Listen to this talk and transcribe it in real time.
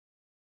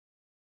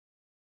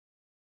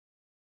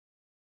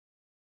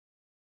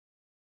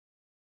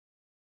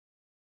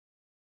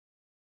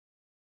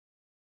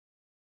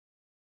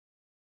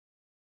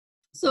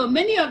So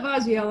many of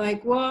us, we are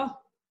like, well,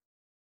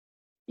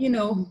 you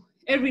know,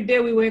 every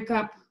day we wake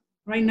up.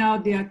 Right now,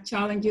 there are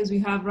challenges we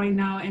have right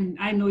now. And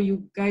I know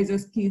you guys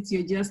as kids,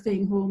 you're just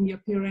staying home. Your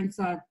parents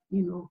are,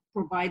 you know,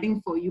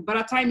 providing for you. But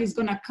a time is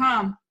going to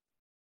come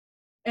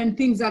and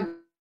things are going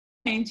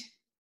to change.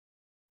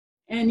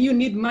 And you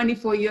need money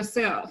for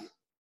yourself.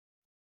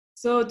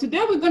 So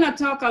today we're going to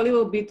talk a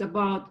little bit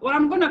about what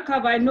I'm going to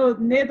cover. I know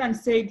Nathan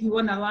said he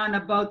want to learn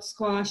about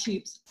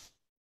scholarships.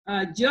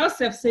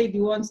 Joseph said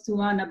he wants to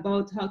learn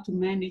about how to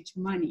manage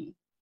money.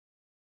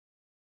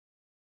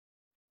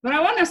 But I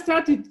want to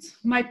start with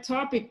my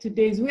topic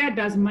today is where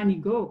does money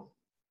go?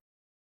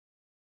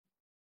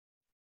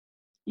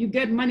 You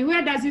get money,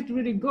 where does it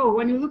really go?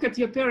 When you look at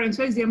your parents,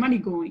 where is their money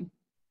going?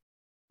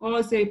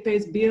 Or say it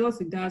pays bills,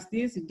 it does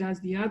this, it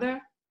does the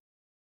other.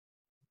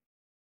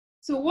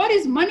 So what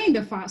is money in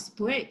the first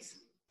place?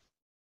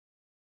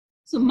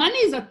 So money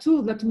is a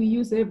tool that we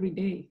use every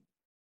day.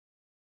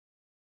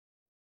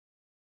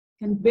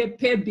 You can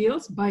pay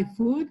bills, buy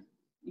food.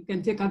 You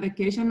can take a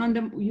vacation on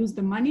them, use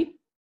the money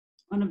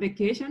on a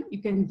vacation.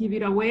 You can give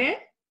it away.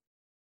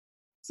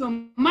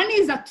 So money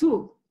is a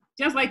tool.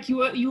 Just like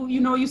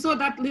you saw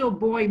that little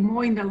boy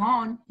mowing the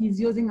lawn. He's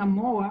using a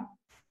mower.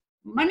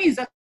 Money is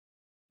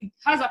it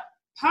has a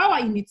power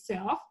in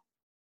itself.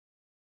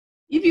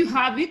 If you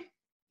have it,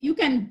 you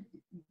can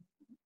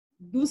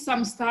do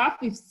some stuff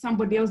if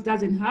somebody else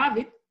doesn't have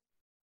it.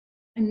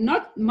 And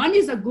money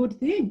is a good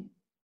thing.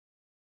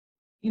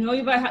 You know,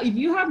 if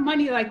you have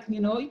money, like, you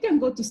know, you can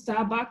go to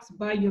Starbucks,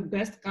 buy your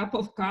best cup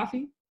of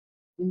coffee.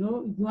 You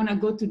know, if you want to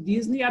go to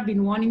Disney, I've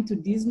been wanting to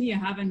Disney, I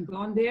haven't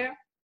gone there.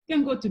 You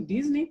can go to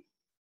Disney.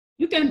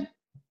 You can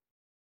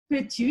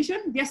pay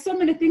tuition. There's so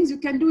many things you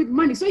can do with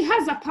money. So it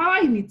has a power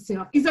in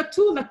itself. It's a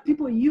tool that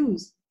people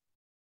use.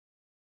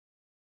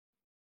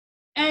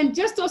 And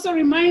just also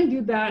remind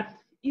you that,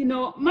 you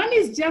know, money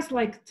is just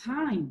like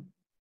time.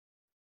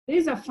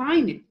 There's a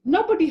finite.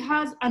 Nobody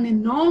has an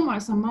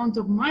enormous amount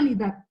of money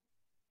that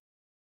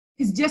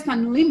is just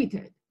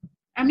unlimited.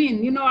 I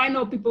mean, you know, I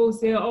know people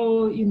say,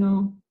 oh, you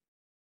know,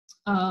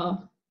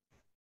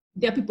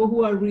 there are people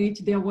who are rich,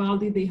 they're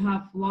wealthy, they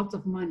have lots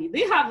of money.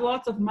 They have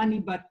lots of money,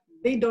 but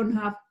they don't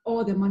have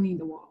all the money in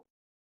the world.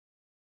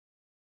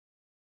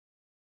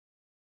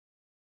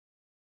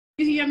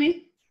 You hear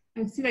me?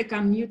 I feel like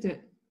I'm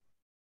muted.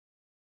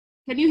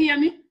 Can you hear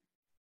me?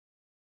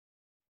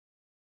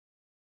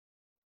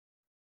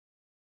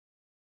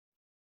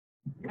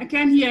 I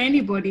can't hear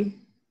anybody.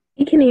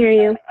 We can hear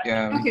you.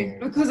 Yeah. Okay,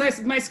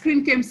 because my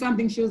screen came,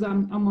 something shows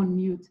I'm on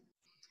mute.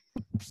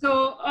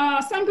 So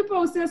some people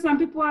will say some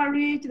people are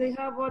rich, they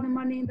have all the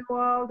money in the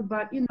world,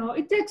 but you know,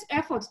 it takes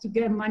effort to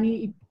get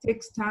money, it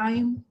takes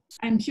time.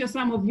 I'm sure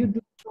some of you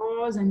do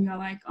chores and you're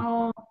like,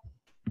 oh,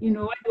 you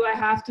know, why do I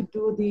have to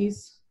do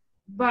this?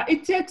 But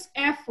it takes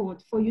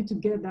effort for you to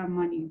get that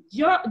money.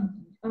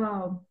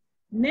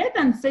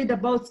 Nathan said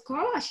about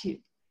scholarship,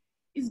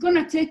 it's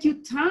gonna take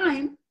you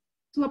time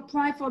to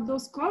apply for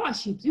those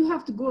scholarships. You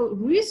have to go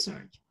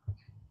research.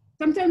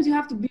 Sometimes you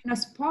have to be in a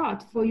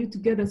spot for you to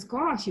get a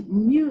scholarship.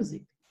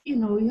 Music, you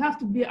know, you have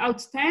to be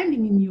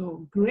outstanding in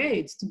your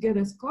grades to get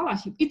a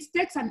scholarship. It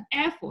takes an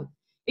effort.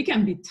 It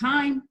can be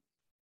time,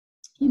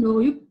 you know,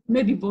 you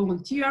maybe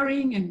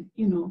volunteering and,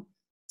 you know,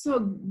 so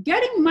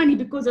getting money,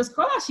 because the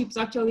scholarships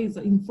actually is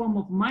in form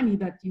of money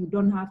that you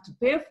don't have to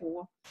pay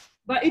for,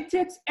 but it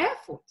takes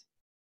effort.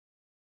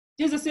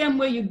 Just the same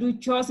way you do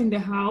chores in the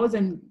house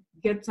and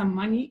get some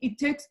money, it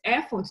takes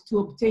effort to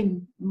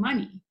obtain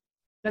money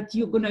that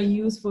you're gonna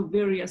use for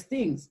various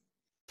things.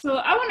 So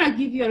I wanna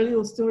give you a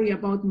little story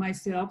about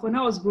myself. When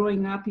I was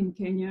growing up in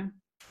Kenya,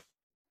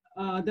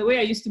 the way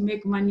I used to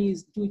make money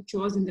is do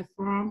chores in the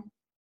farm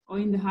or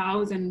in the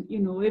house. And you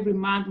know, every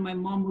month my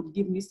mom would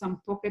give me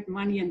some pocket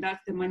money and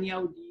that's the money I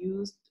would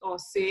use or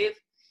save.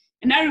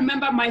 And I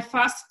remember my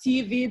first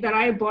TV that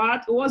I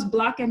bought, it was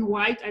black and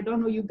white. I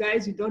don't know you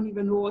guys, you don't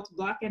even know what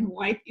black and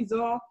white is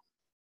all.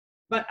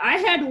 But I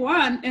had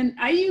one and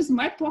I used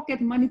my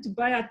pocket money to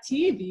buy a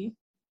TV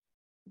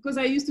because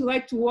I used to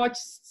like to watch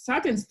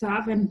certain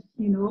stuff, and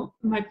you know,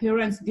 my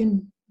parents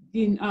didn't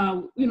you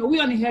know, we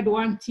only had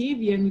one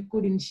TV and we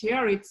couldn't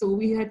share it, so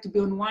we had to be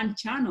on one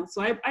channel.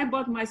 So I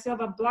bought myself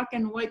a black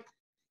and white,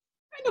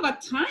 kind of a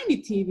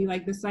tiny TV,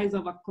 like the size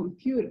of a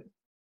computer.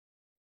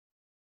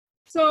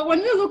 So when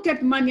we look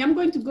at money, I'm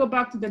going to go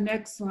back to the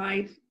next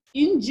slide.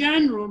 In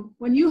general,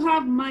 when you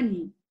have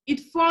money,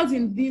 it falls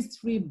in these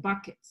three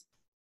buckets.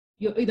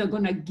 You're either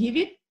gonna give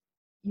it,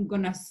 you're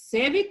gonna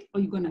save it,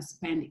 or you're gonna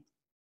spend it.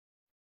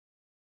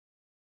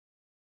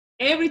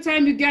 Every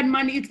time you get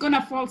money, it's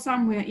gonna fall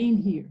somewhere in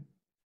here.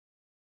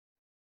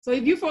 So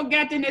if you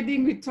forget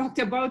anything we talked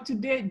about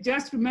today,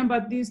 just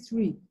remember these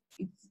three.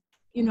 It's,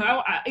 you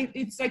know,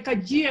 it's like a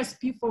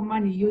GSP for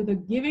money. You're either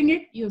giving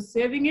it, you're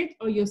saving it,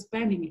 or you're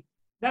spending it.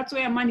 That's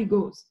where money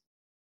goes.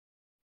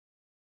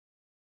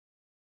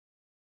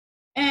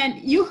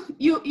 And you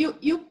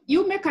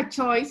make a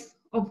choice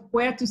of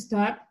where to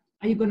start.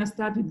 Are you gonna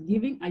start with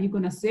giving? Are you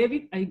gonna save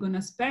it? Are you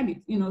gonna spend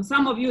it? You know,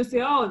 some of you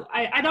say, oh,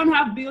 I don't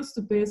have bills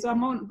to pay, so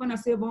I'm gonna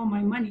save all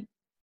my money.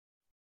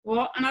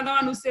 Or another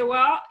one will say,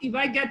 well, if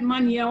I get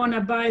money, I want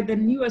to buy the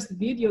newest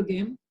video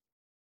game.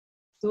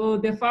 So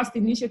the first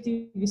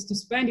initiative is to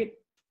spend it.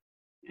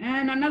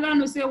 And another one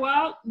will say,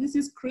 well, this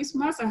is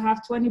Christmas. I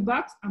have 20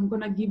 bucks. I'm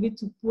going to give it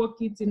to poor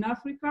kids in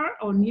Africa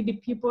or needy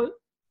people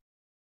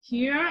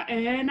here.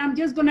 And I'm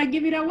just going to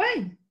give it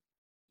away.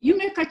 You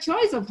make a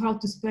choice of how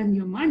to spend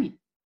your money.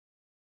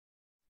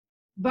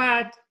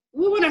 But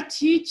we want to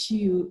teach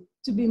you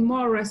to be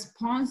more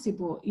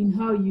responsible in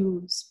how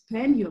you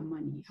spend your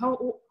money.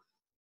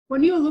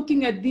 When you're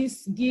looking at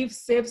this give,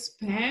 save,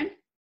 spend,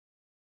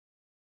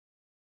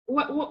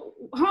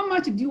 how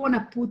much do you want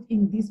to put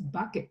in these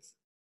buckets?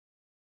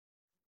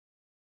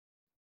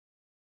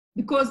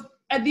 Because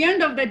at the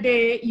end of the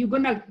day, you're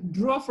going to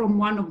draw from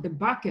one of the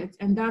buckets,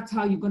 and that's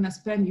how you're going to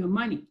spend your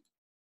money.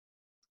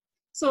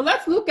 So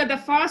let's look at the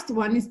first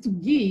one is to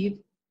give.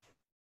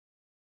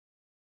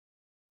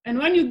 And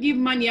when you give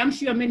money, I'm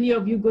sure many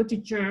of you go to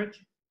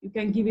church. You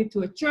can give it to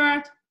a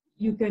church.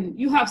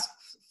 You have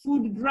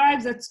food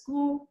drives at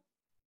school.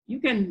 You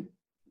can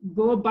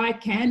go buy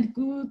canned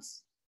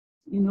goods,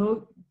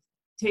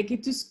 take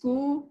it to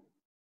school.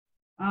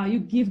 You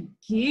give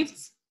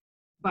gifts,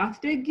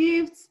 birthday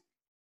gifts,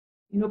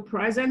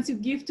 presents you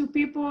give to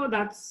people.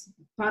 That's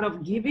part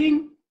of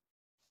giving.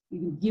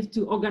 You give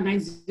to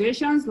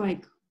organizations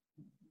like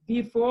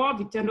V4,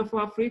 Vitendo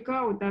for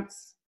Africa.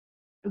 That's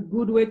a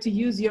good way to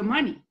use your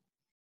money.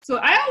 So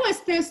I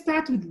always say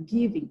start with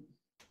giving.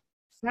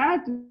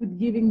 Start with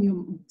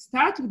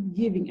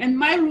giving. And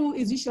my rule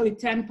is usually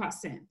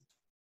 10%.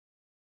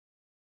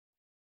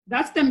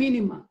 That's the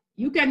minimum.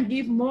 You can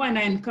give more, and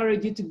I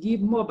encourage you to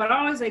give more, but I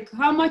always like,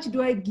 how much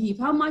do I give?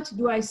 How much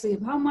do I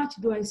save? How much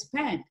do I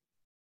spend?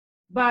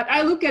 But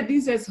I look at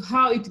this as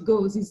how it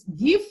goes is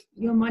give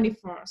your money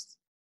first.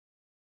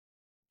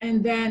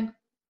 And then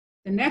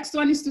the next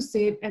one is to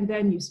save, and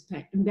then you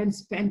spend, and then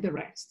spend the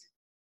rest.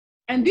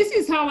 And this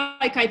is how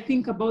I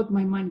think about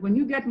my money. When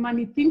you get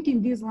money, think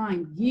in this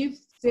line, give,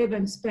 save,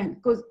 and spend.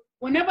 Because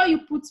whenever you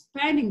put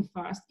spending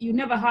first, you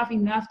never have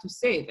enough to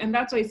save. And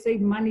that's why I say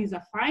money is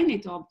a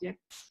finite object.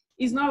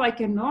 It's not like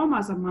an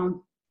enormous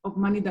amount of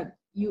money that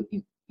you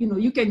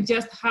can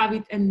just have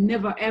it and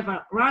never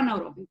ever run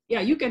out of it. Yeah,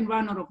 you can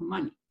run out of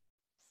money.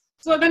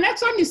 So the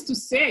next one is to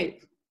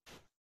save.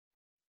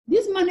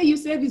 This money you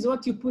save is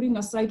what you're putting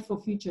aside for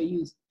future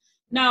use.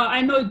 Now,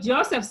 I know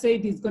Joseph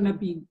said he's going to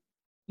be,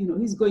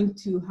 he's going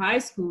to high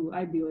school,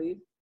 I believe.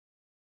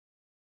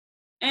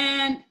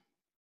 And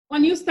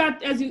when you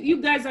start, as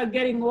you guys are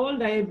getting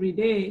older every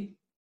day,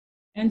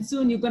 and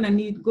soon you're going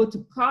to go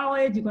to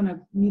college, you're going to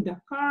need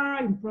a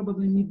car, you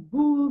probably need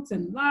books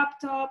and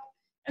laptop.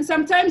 And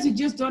sometimes you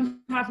just don't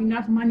have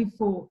enough money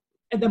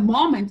at the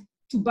moment,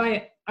 to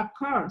buy a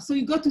car. So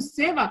you got to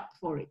save up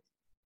for it.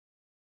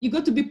 You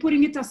got to be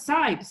putting it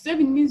aside.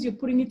 Saving means you're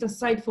putting it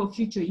aside for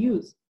future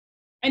use.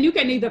 And you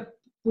can either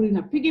put in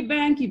a piggy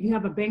bank, if you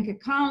have a bank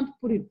account,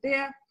 put it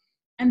there.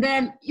 And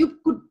then you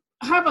could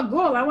have a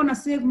goal. I want to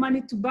save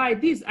money to buy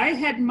this. I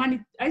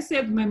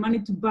saved my money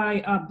to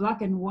buy a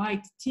black and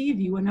white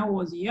TV when I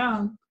was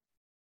young.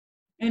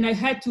 And I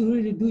had to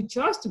really do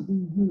chores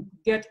to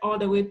get all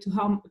the way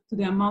to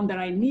the amount that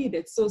I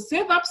needed. So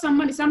save up some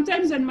money.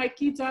 Sometimes when my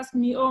kids ask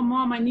me, oh,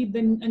 Mom, I need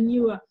a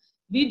new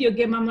video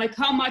game, I'm like,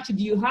 how much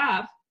do you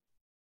have?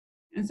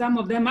 And some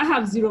of them, I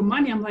have zero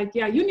money. I'm like,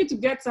 yeah, you need to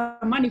get some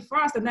money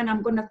first, and then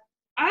I'm going to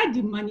add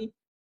you money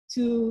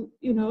to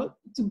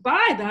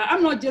buy that.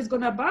 I'm not just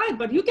going to buy it,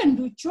 but you can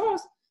do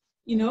chores,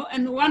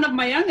 And one of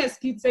my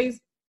youngest kids says,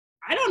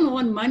 I don't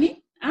want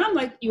money. And I'm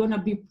like, you want to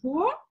be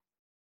poor?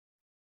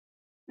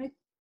 Like,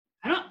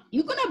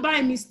 you're going to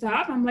buy me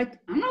stuff. I'm like,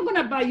 I'm not going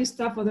to buy you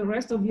stuff for the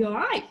rest of your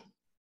life.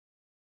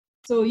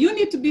 So you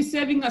need to be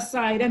saving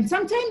aside. And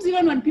sometimes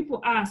even when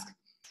people ask,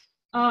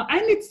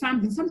 I need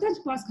something, sometimes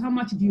people ask, how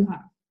much do you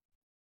have?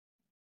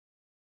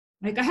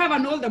 Like I have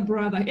an older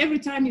brother, every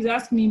time he's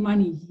asking me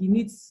money, he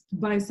needs to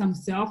buy some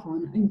cell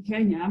phone in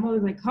Kenya. I'm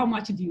always like, how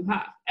much do you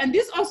have? And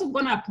this also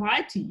gonna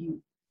apply to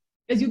you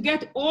as you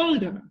get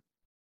older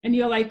and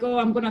you're like, oh,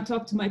 I'm gonna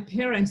talk to my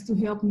parents to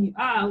help me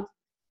out.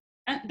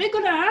 And they're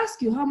gonna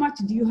ask you, how much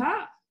do you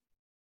have?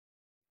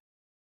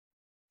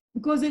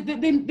 Because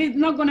they're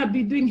not gonna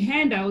be doing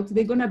handouts,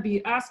 they're gonna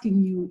be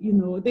asking you,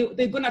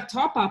 they're gonna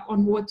top up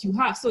on what you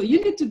have. So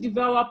you need to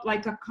develop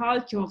like a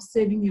culture of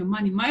saving your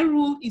money. My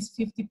rule is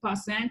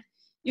 50%.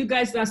 You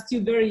guys are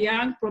still very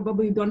young,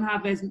 probably you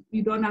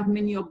don't have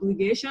many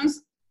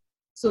obligations.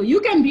 So you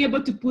can be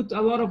able to put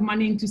a lot of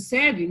money into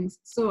savings.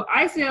 So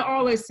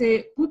always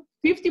say, put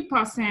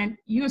 50%,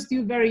 you're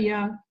still very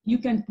young, you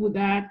can put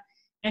that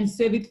and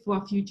save it for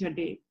a future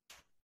day.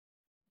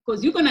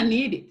 Because you're gonna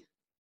need it.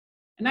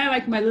 And I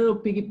like my little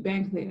piggy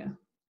bank there.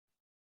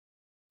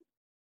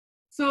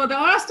 So the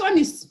last one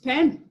is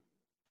spend.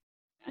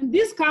 And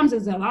this comes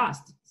as the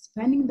last,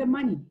 spending the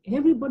money.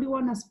 Everybody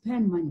wanna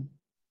spend money.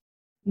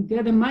 You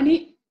get the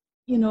money,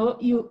 if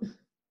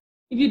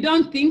you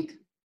don't think,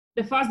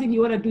 the first thing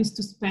you wanna do is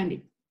to spend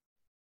it.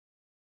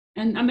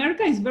 And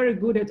America is very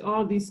good at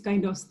all this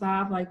kind of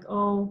stuff, like,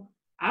 oh,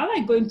 I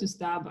like going to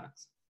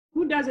Starbucks.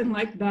 Who doesn't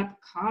like that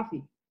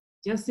coffee?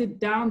 Just sit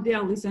down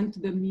there, listen to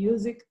the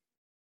music,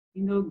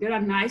 get a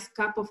nice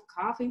cup of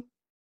coffee,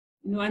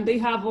 and they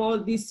have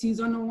all these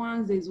seasonal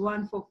ones. There's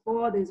one for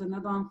fall, there's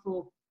another one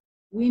for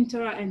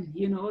winter, and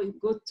you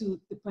go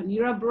to the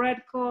Panera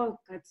Bread Co.,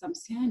 get some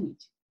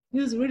sandwich.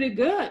 Feels really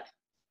good.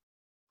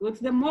 Go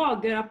to the mall,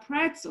 get a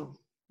pretzel,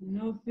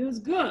 feels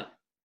good.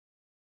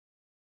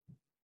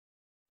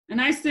 And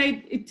I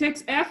say it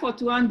takes effort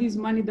to earn this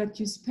money that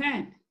you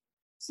spend.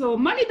 So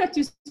money that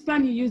you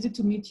spend, you use it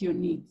to meet your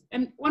needs.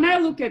 And when I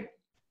look at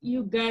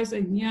you guys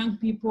and young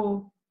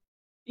people,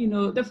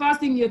 the first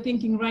thing you're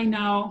thinking right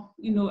now,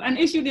 and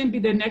it shouldn't be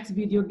the next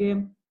video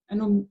game. I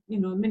know,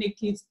 many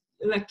kids,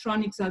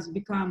 electronics has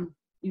become,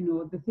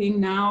 the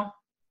thing now.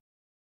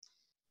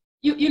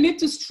 You need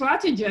to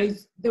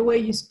strategize the way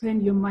you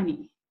spend your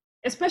money,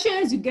 especially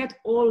as you get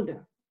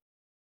older.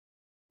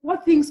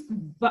 What things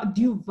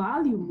do you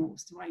value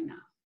most right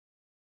now?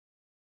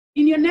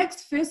 In your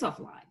next phase of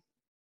life,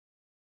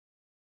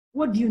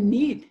 what do you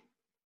need?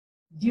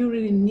 Do you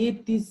really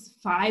need these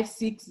 5,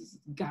 6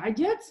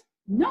 gadgets?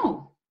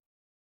 No.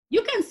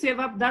 You can save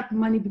up that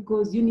money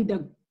because you need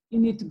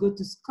to go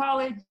to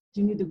college,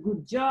 you need a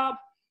good job.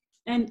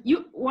 And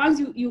once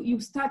you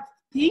start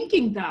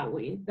thinking that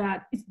way,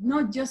 that it's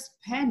not just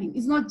spending,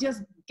 it's not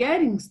just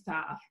getting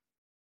stuff.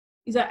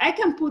 It's that I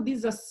can put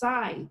this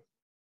aside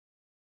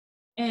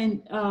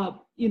and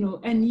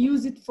and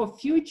use it for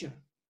future.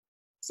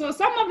 So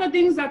some of the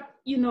things that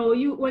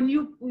when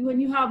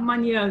you have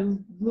money, I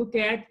look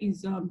at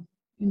is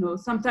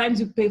sometimes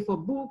you pay for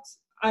books.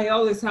 I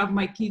always have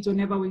my kids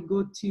whenever we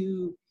go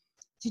to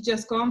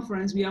teachers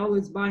conference, we are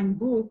always buying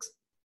books,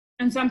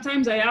 and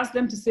sometimes I ask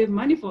them to save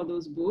money for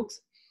those books.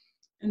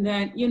 And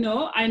then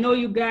I know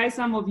you guys,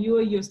 some of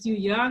you're still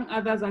young,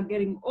 others are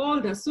getting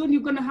older. Soon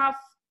you're gonna have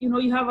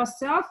you have a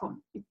cell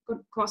phone. It could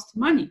cost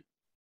money.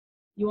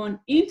 You want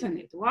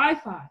internet,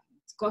 Wi-Fi,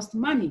 it costs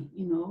money.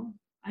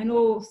 I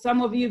know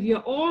some of you, if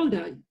you're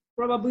older,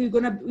 probably you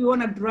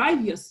want to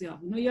drive yourself.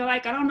 You're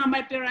like, I don't want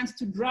my parents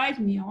to drive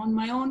me. I want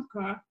my own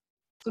car.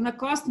 It's going to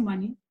cost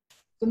money.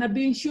 It's going to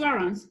be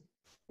insurance.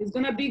 It's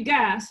going to be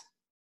gas.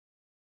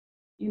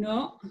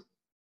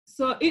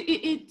 So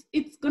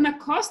it's going to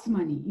cost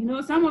money.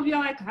 Some of you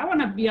are like, I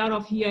want to be out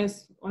of here.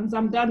 Once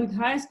I'm done with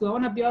high school, I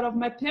want to be out of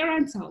my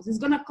parents' house. It's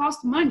going to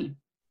cost money.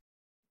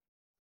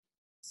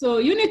 So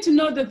you need to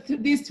know that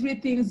these 3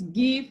 things: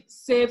 give,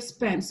 save,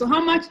 spend. So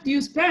how much do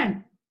you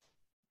spend?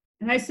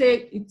 And I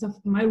say,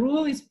 my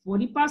rule is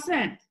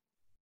 40%.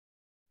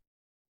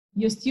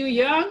 You're still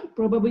young,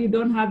 probably you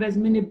don't have as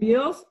many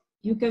bills.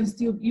 You can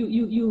still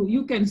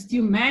you can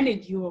still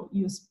manage your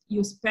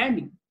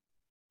spending.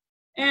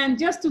 And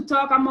just to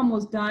talk, I'm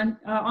almost done.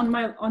 On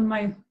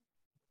my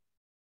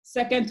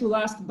second to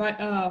last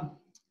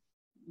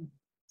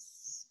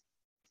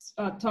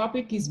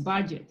topic is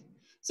budget.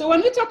 So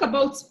when we talk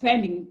about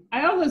spending,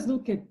 I always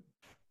look at,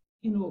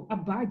 a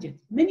budget.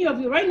 Many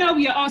of you, right now,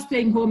 we are all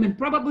staying home, and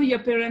probably your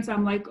parents,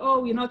 I'm like, oh,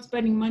 we're not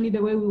spending money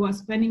the way we were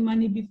spending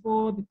money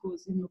before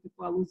because,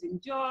 people are losing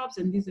jobs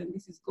and this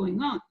is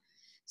going on.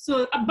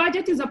 So a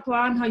budget is a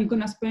plan, how you're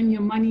gonna spend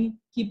your money,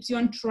 keeps you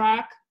on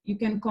track. You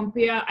can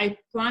compare, I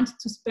planned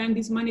to spend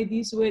this money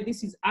this way,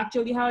 this is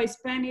actually how I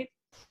spend it.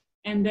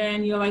 And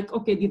then you're like,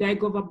 okay, did I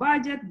go over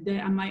budget?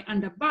 Am I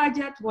under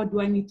budget? What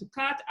do I need to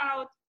cut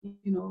out?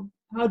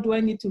 How do I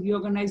need to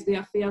reorganize the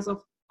affairs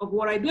of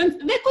what I do?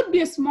 And there could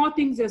be a small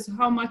things as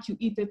how much you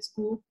eat at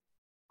school.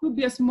 Could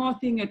be a small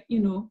thing at,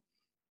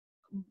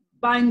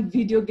 buying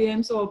video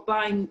games or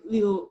buying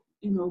little,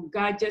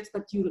 gadgets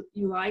that you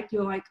like.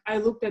 You're like, I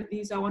looked at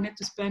this, I wanted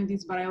to spend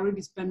this, but I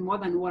already spent more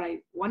than what I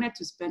wanted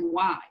to spend.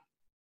 Why?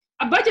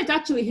 A budget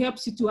actually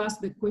helps you to ask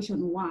the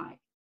question, why?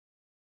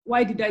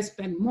 Why did I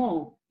spend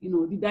more?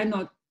 Did I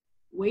not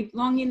wait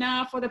long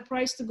enough for the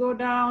price to go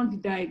down?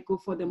 Did I go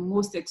for the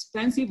most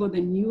expensive or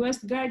the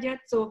newest gadget?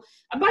 So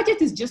a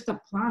budget is just a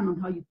plan on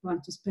how you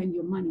plan to spend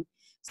your money.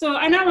 So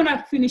I now want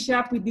to finish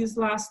up with this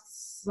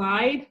last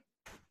slide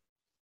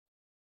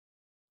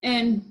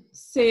and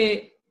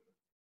say,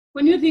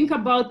 when you think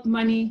about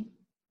money,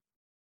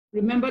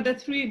 remember the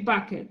 3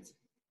 buckets.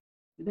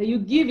 Either you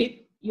give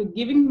it, you're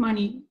giving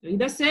money, you're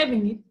either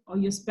saving it or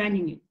you're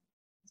spending it.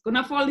 It's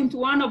gonna fall into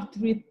one of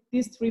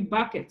these 3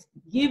 buckets: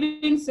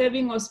 giving,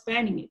 saving, or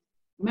spending it.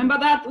 Remember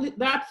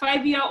that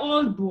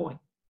 5-year-old boy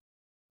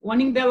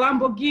wanting the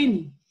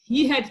Lamborghini?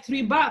 He had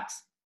 $3.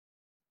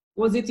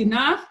 Was it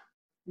enough?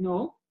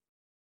 No.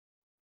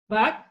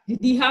 But did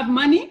he have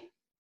money?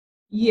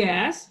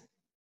 Yes.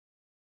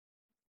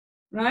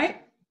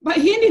 Right? But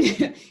he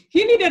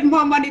needed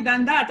more money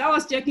than that. I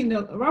was checking,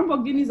 the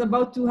Lamborghini is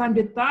about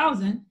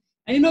 $200,000.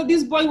 And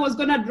this boy was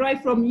gonna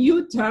drive from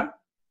Utah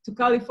to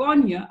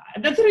California.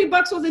 The $3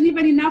 wasn't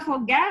even enough for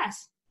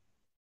gas.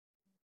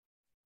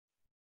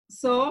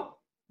 So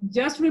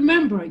just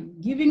remember,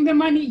 giving the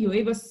money, you're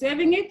either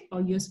saving it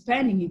or you're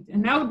spending it.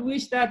 And I would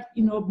wish that,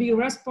 be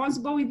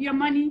responsible with your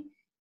money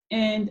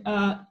and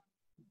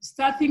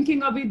start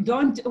thinking of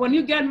it. When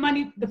you get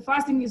money, the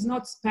first thing is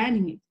not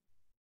spending it.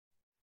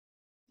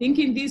 Think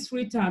in these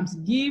 3 terms: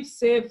 give,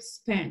 save,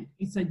 spend.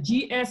 It's a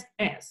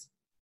GSS.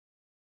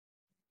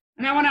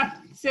 And I want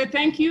to say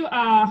thank you.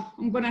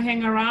 I'm going to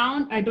hang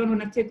around. I don't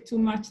want to take too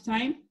much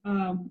time.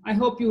 I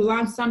hope you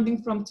learned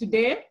something from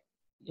today.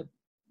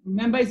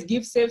 Remember, it's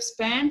give, save,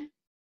 spend.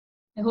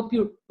 I hope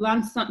you've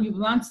learned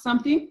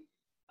something.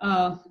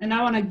 And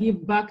I want to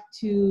give back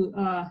to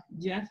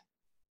Jeff.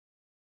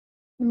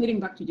 The meeting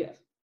back to Jeff.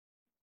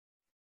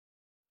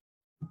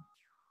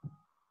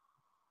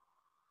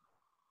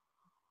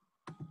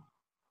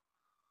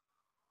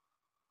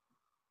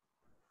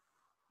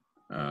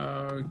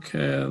 Okay,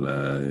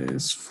 that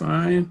is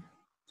fine.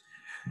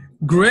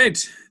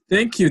 Great.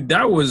 Thank you.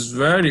 That was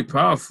very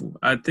powerful.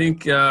 I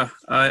think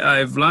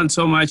I've learned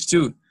so much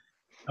too.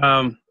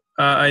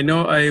 I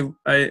know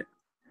I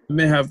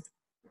may have,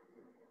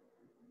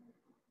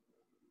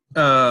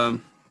 I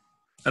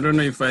don't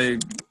know if I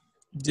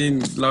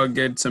didn't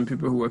get some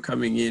people who were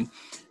coming in,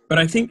 but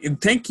I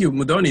think, thank you,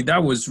 Mudoni.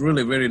 That was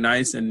really, very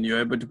nice. And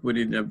you're able to put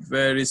it in a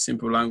very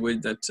simple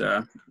language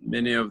that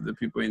many of the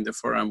people in the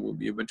forum will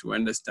be able to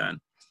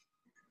understand.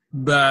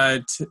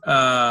 But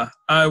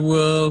I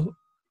will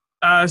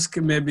ask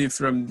maybe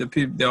from the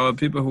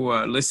people who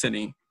are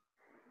listening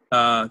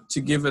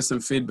to give us some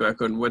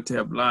feedback on what they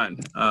have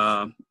learned.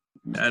 And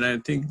I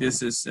think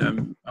this is,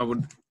 I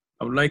would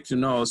like to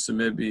know also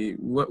maybe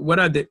what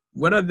are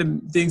the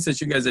things that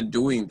you guys are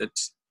doing that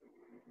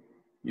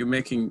you're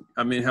making,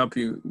 help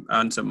you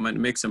earn some money,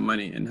 make some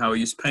money, and how are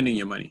you spending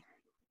your money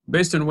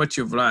based on what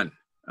you've learned.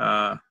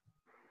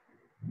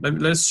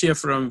 Let's hear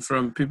from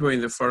people in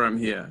the forum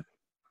here.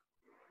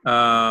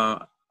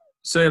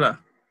 Sayla.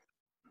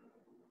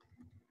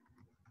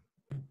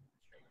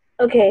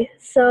 Okay,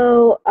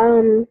 so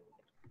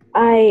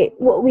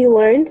what we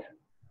learned.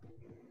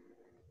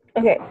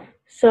 Okay,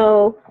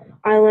 so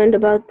I learned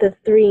about the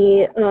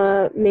three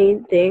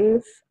main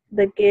things: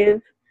 the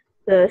give,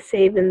 the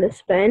save, and the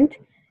spend,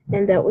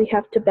 and that we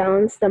have to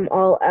balance them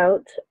all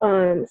out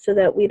so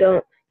that we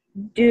don't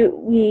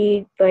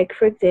like,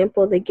 for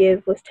example, the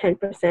give was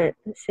 10%,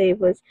 the save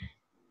was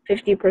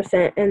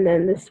 50%, and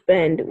then the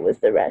spend was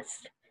the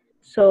rest.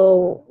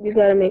 So you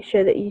got to make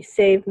sure that you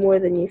save more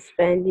than you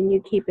spend and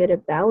you keep it a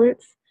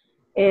balance.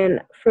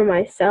 And for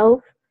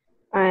myself,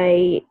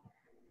 I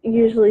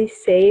usually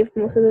save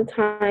most of the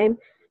time,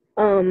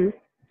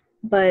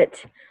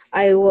 but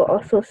I will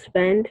also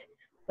spend.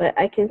 But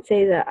I can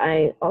say that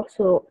I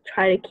also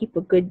try to keep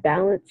a good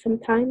balance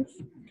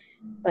sometimes.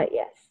 But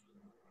yes.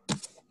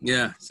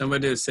 Yeah,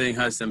 somebody was saying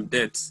has some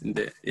debts in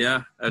there.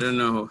 Yeah, I don't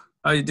know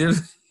how you do.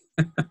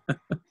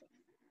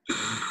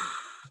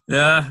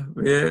 Yeah,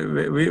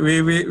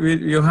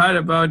 you heard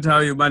about how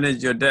you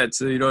manage your debt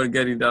so you don't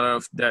get into a lot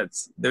of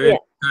debts. The way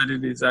to do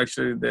it is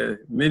actually the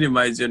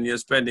minimizing your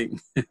spending.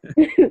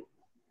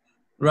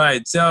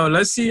 Right. So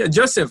let's see.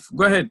 Joseph,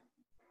 go ahead.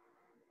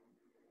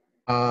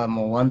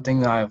 One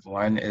thing that I've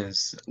learned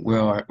is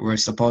we're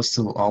supposed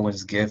to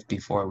always give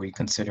before we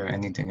consider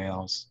anything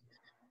else.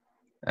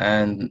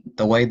 And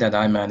the way that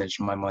I manage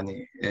my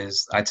money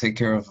is I take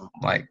care of,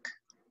 like,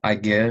 I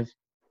give,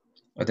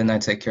 but then I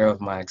take care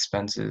of my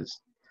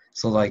expenses.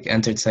 So like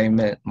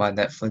entertainment, my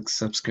Netflix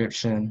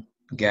subscription,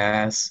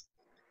 gas,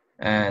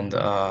 and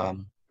yeah,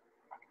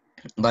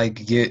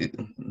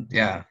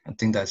 I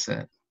think that's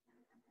it.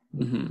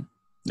 Mm-hmm.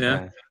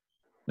 Yeah,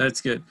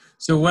 that's good.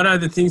 So what are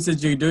the things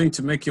that you're doing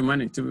to make your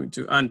money,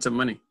 to earn some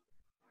money?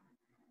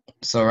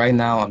 So right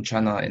now I'm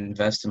trying to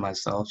invest in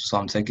myself. So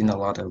I'm taking a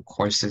lot of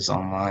courses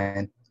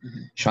online,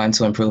 trying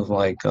to improve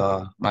like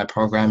my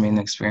programming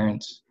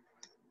experience.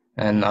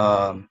 And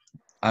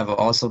I've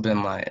also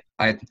been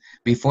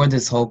before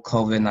this whole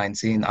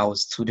COVID-19, I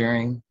was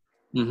tutoring.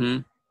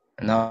 And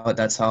now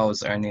that's how I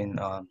was earning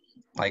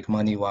like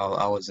money while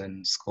I was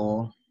in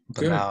school.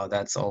 But now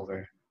that's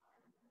over.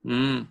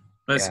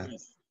 That's good.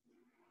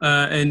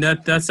 And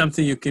that's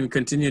something you can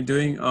continue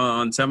doing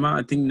on summer.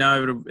 I think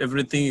now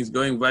everything is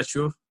going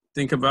virtual.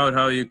 Think about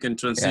how you can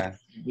transition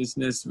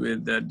business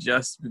with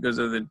just because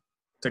of the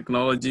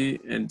technology,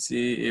 and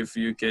see if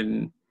you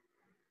can,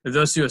 if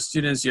those your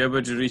students, you're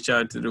able to reach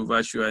out to do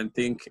virtual. And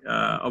think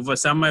over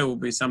summer it will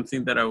be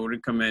something that I would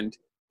recommend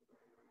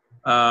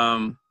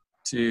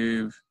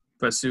to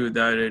pursue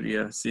that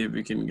area. See if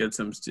we can get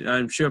some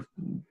I'm sure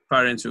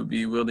parents will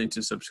be willing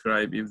to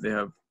subscribe if they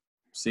have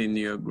seen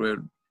your great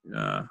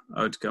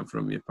outcome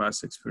from your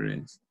past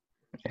experience.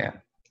 Yeah.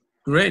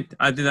 Great.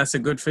 I think that's a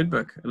good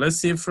feedback. Let's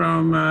see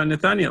from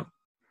Nathaniel.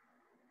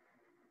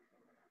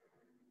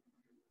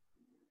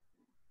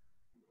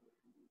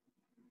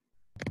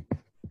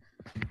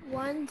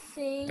 One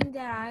thing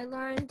that I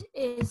learned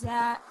is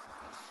that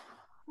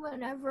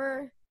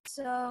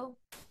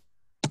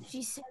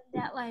she said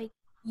that, like,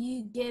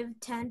 you give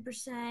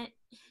 10%,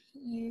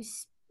 you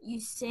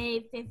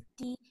save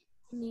 50,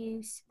 and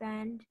you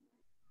spend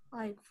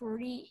like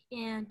 40.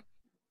 And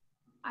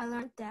I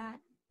learned that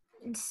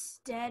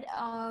instead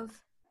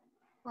of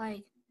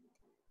like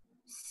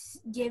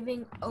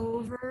giving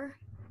over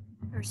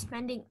or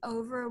spending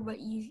over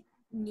what you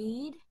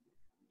need,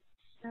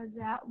 so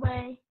that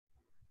way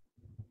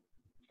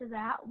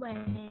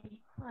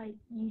like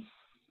you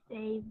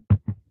save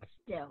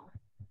still.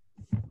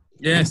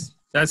 Yes,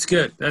 That's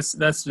good.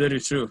 That's very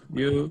true.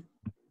 You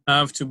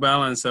have to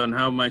balance on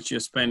how much you're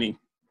spending.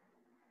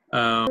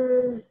 I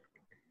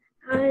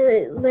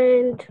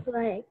learned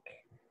like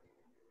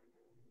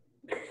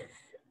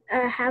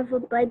have a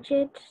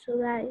budget so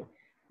that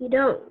you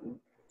don't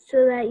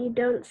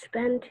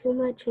spend too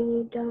much and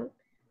you don't.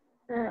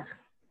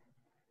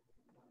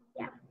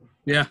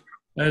 Yeah,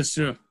 that's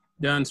true.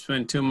 Don't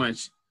spend too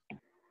much.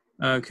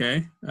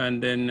 Okay,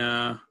 and then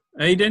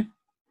Aiden.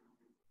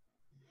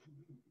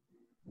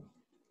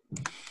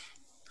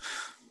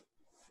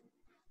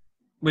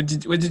 What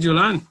did you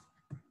learn?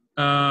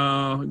 Go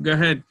ahead. I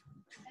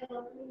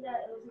learned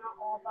that it was not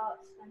all about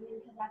spending,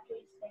 because after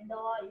you spend a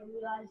lot, you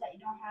realize that you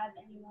don't have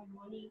any more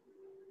money,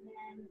 and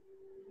then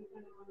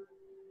you're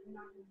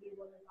not gonna be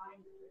able to buy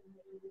anything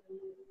that you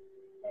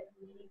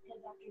need, because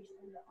after you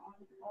spend it on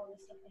all the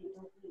stuff that you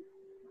don't need.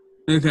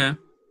 Okay.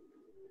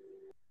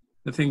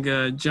 I think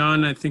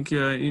John. I think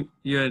your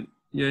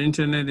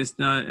internet is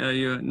not.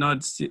 You're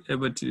not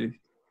able to.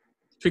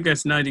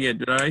 Speaker's not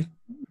yet, right,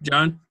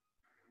 John?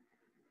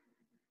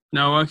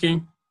 Not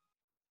working.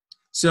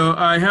 So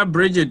I have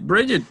Bridget.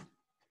 Bridget,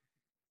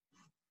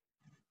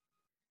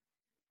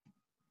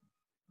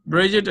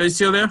 are you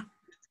still there?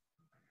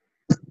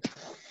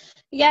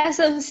 Yes,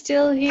 I'm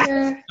still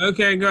here.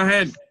 Okay, go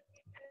ahead.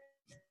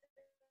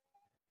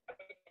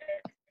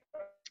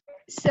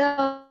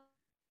 So,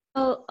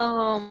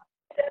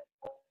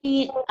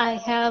 I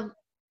have,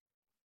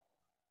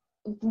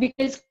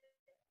 because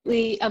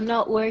I'm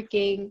not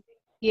working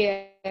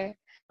here.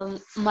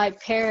 My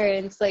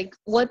parents, like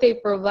what they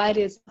provide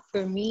is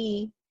for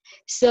me.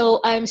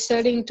 So I'm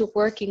starting to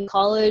work in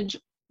college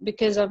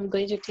because I'm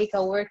going to take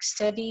a work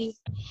study.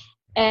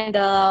 And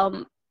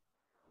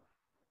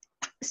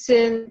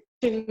since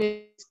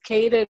it's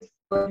catered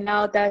for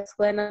now, that's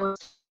when I was.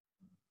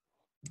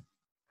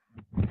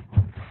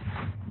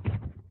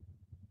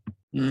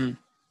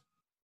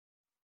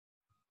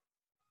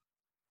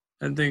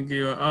 I think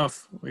you're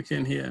off. We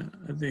can't hear.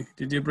 I think,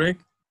 did you break?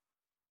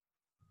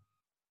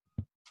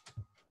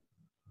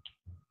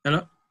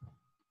 Hello?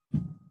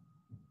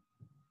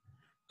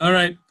 All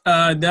right,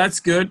 that's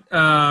good.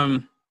 I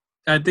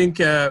think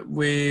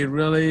we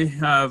really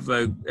have,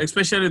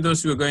 especially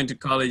those who are going to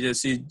college, I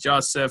see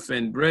Joseph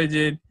and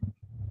Bridget.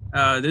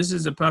 This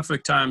is a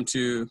perfect time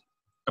to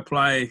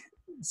apply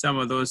some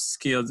of those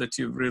skills that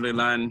you've really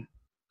learned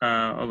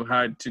or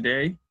had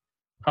today.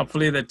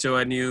 Hopefully that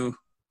when you,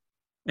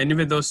 and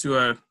even those who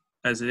are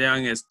as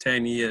young as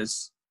 10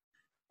 years,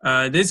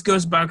 this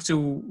goes back to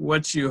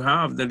what you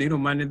have, the little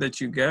money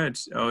that you get,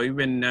 or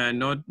even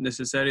not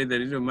necessarily the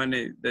little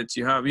money that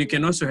you have. You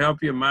can also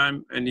help your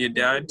mom and your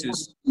dad to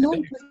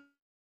save.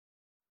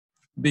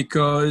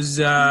 Because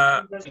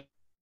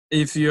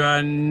if you're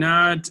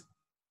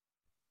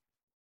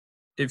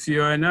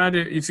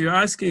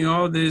asking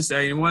all this,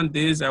 I want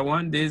this, and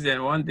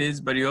want this,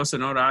 but you're also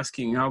not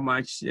asking how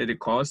much it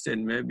costs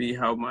and maybe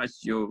how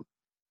much your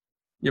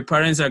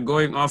parents are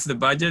going off the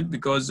budget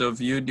because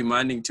of you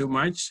demanding too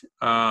much.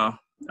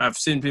 I've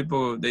seen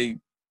people,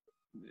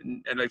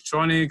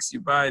 electronics,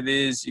 you buy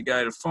this, you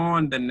got a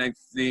phone, the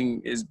next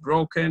thing is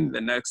broken, the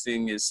next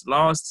thing is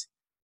lost.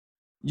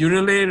 You're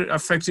really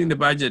affecting the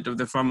budget of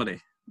the family,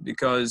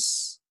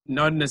 because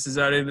not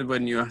necessarily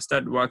when you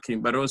start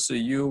working, but also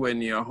you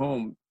when you're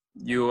home,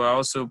 you are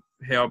also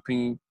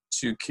helping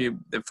to keep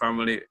the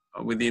family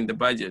within the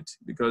budget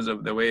because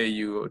of the way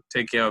you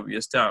take care of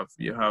your stuff.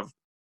 You have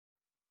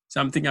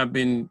something have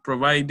been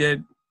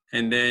provided,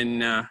 and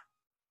then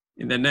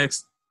in the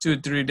next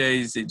 2-3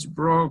 days it's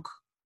broke.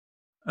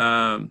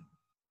 Your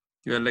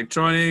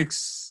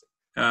electronics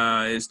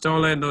is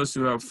stolen. Those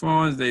who have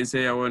phones, they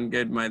say I won't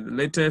get my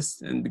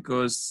latest, and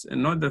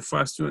not the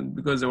first one,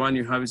 because the one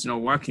you have is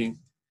not working.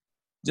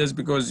 Just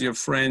because your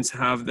friends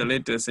have the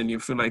latest and you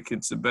feel like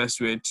it's the best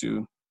way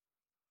to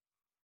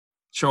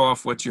show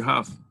off what you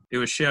have. They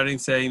were sharing,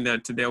 saying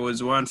that there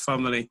was one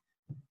family.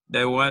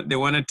 They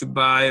wanted to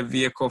buy a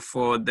vehicle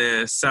for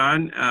their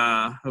son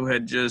who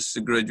had just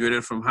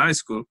graduated from high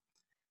school.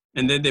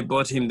 And then they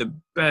bought him the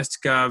best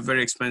car,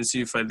 very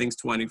expensive, I think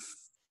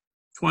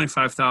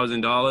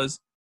 $25,000.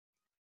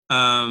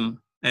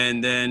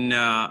 And then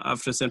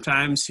after some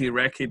time, he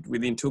wrecked it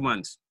within 2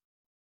 months.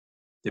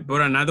 They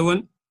bought another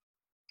one,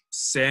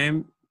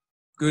 same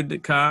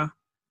good car,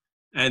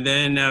 and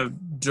then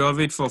drove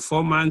it for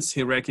 4 months,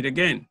 he wrecked it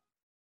again.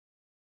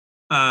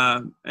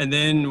 And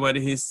then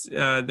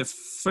the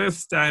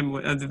fifth time,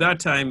 at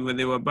that time when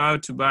they were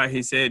about to buy,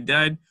 he said,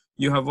 "Dad,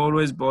 you have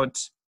always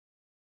bought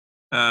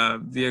a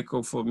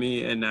vehicle for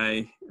me and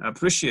I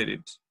appreciate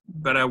it,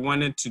 but I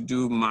wanted to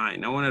do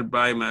mine. I wanted to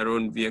buy my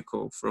own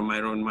vehicle from my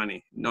own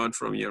money, not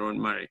from your own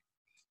money."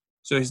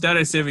 So he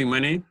started saving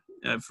money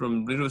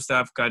from little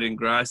stuff, cutting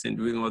grass and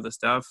doing all the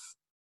stuff.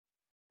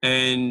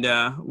 And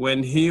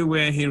when he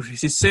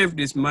saved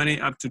his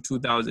money up to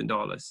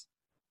 $2,000.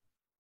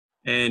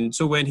 And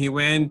so when he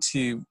went,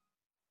 he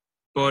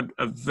bought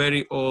a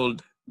very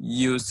old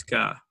used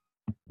car,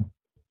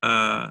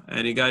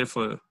 and he got it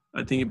for,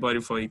 I think he bought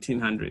it for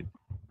 $1,800.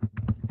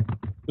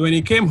 When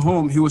he came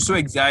home, he was so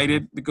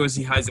excited because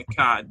he has a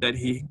car that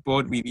he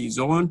bought with his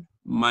own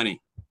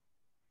money.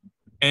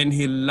 And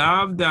he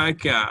loved that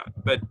car,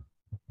 but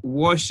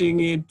washing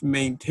it,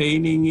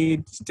 maintaining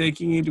it,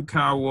 taking it to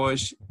car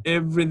wash,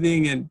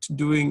 everything and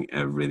doing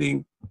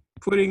everything,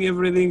 putting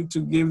everything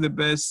to give the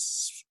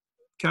best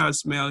car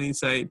smell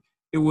inside.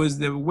 It was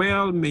the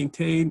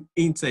well-maintained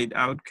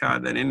inside-out car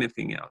than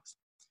anything else.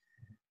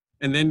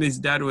 And then his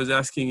dad was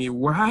asking him,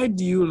 why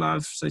do you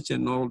love such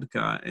an old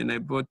car? And I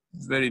bought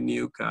a very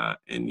new car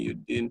and you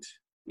didn't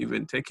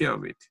even take care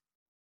of it.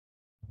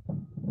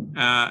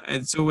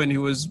 And so when he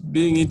was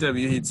being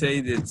interviewed, he'd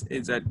say that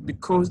it's that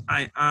because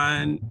I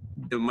earn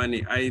the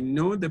money, I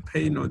know the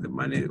pain of the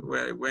money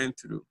where I went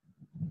through.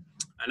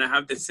 And I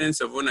have the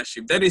sense of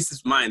ownership. That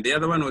is mine. The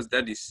other one was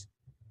daddy's.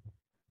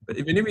 But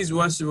even if he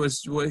was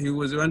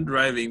the one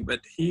driving,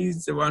 but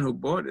he's the one who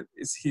bought it.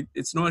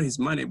 It's not his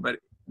money, but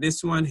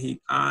this one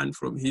he earned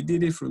from, he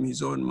did it from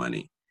his own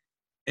money.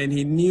 And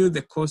he knew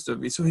the cost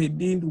of it. So he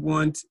didn't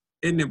want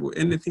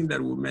anything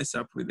that would mess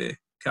up with the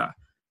car.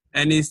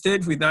 And he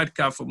stayed with that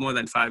car for more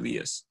than 5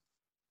 years.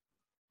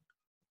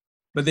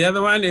 But the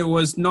other one, it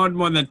was not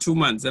more than 2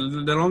 months. The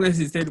longest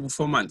he stayed was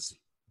 4 months.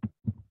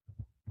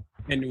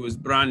 And it was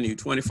brand new,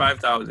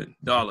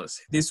 $25,000.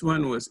 This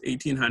one was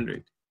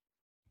 $1,800.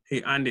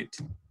 He earned it.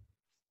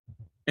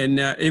 And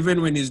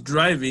even when he's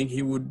driving,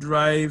 he would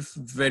drive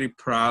very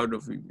proud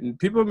of it. And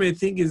people may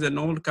think it's an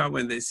old car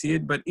when they see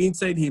it, but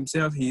inside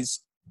himself,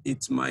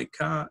 it's my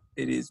car,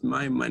 it is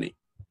my money.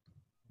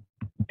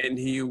 And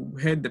he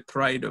had the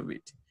pride of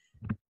it.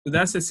 So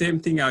that's the same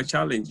thing I'll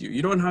challenge you.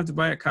 You don't have to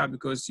buy a car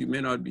because you may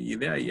not be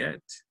there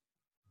yet.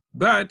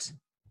 But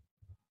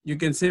you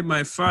can say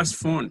my first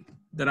phone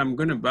that I'm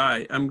going to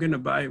buy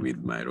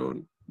with my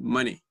own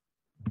money.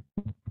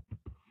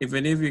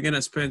 Even if you're going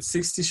to spend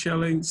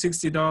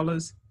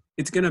 $60,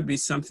 it's going to be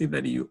something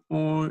that you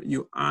own,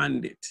 you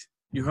earned it.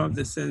 You have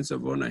the sense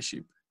of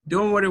ownership.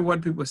 Don't worry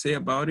what people say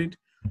about it.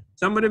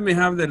 Somebody may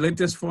have the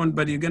latest phone,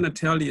 but you're going to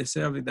tell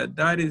yourself that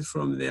that is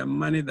from their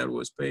money that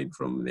was paid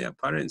from their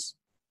parents.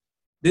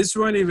 This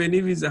one, even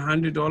if it's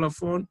 $100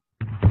 phone,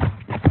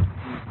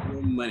 it's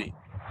your money.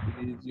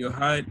 It is your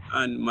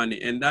hard-earned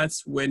money. And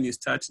that's when you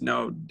start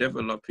now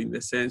developing the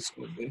sense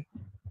of the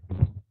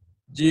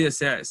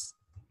GSS.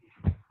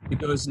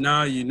 Because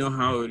now you know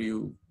how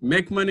you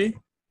make money,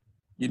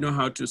 you know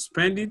how to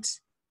spend it,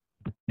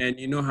 and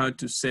you know how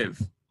to save.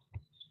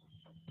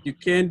 You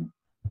can't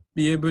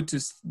be able to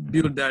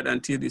build that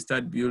until you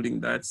start building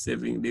that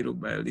saving little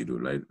by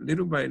little, like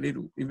little by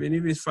little, even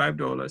if it's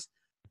 $5.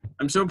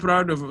 I'm so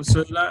proud of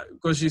Soila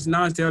because she's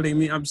now telling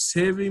me I'm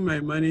saving my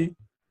money.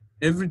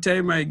 Every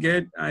time I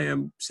get, I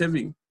am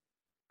saving.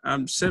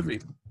 I'm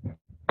saving.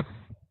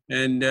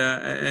 And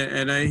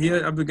I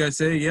hear Abigail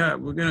say, yeah,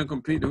 we're going to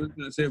compete. We're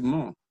going to save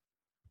more.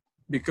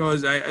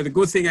 Because the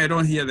good thing I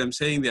don't hear them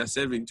saying they're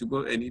saving to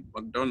go and eat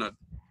McDonald's.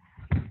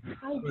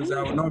 Because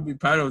I will not be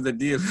part of the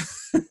deal.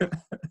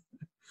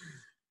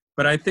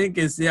 But I think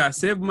it's,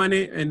 save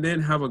money and then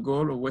have a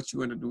goal of what you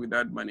want to do with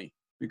that money.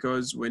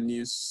 Because when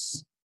you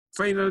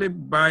finally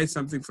buy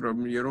something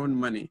from your own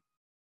money,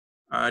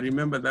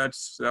 remember that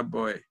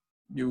boy.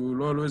 You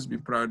will always be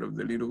proud of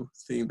the little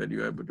thing that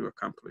you're able to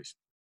accomplish.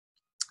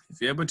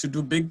 If you're able to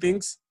do big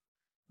things,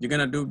 you're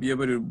going to be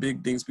able to do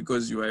big things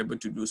because you are able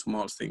to do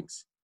small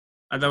things.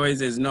 Otherwise,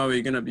 there's no way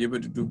you're going to be able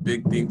to do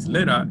big things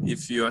later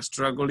if you are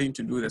struggling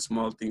to do the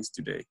small things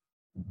today.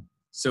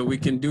 So we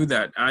can do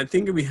that. I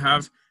think we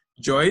have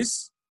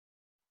Joyce.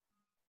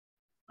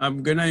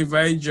 I'm going to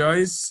invite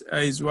Joyce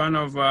as one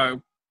of our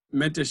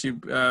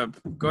mentorship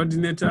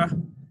coordinator.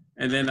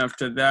 And then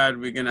after that,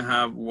 we're going to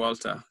have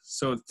Walter.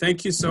 So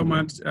thank you so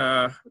much,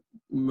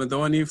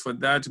 Madhoni, for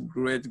that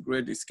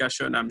great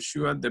discussion. I'm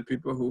sure the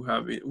people who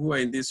are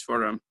in this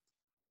forum,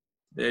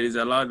 there is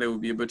a lot they will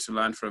be able to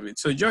learn from it.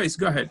 So Joyce,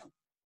 go ahead.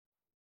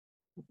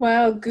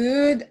 Well,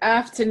 good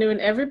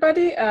afternoon,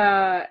 everybody.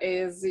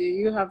 As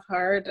you have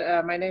heard,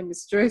 my name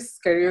is Joyce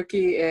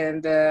Karaoke,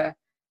 and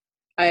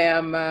I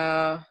am,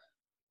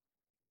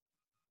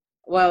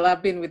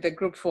 I've been with the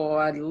group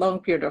for a long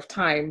period of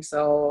time.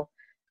 So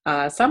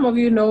some of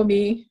you know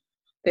me,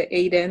 the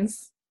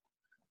Aidens,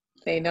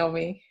 they know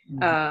me.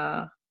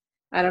 I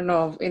don't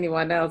know of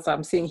anyone else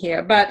I'm seeing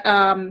here, but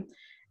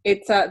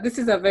this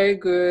is a very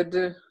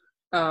good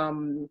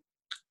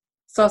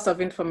source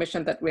of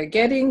information that we're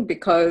getting,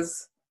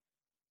 because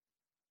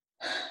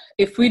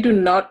if we do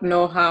not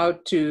know how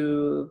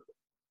to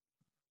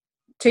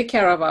take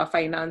care of our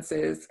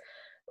finances,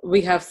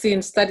 we have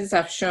seen, studies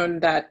have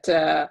shown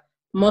that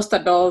most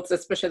adults,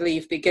 especially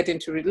if they get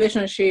into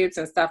relationships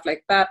and stuff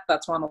like that,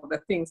 that's one of the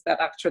things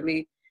that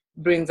actually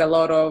brings a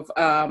lot of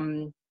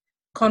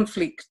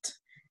conflict.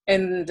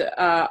 And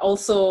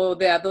also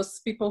there are those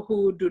people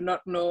who do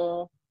not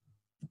know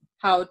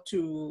how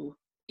to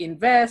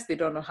invest, they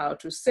don't know how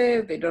to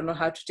save, they don't know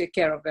how to take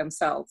care of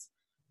themselves.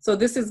 So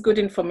this is good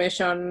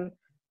information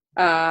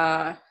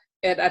at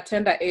a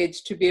tender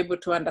age to be able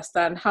to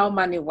understand how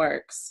money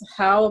works,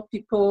 how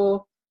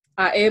people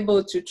are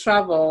able to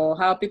travel,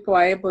 how people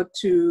are able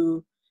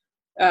to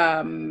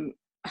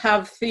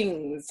have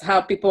things,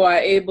 how people are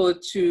able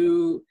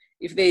to,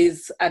 if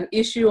there's an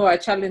issue or a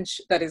challenge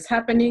that is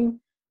happening,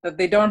 that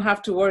they don't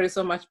have to worry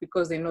so much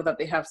because they know that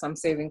they have some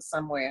savings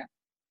somewhere.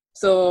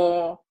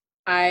 So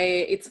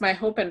it's my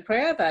hope and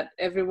prayer that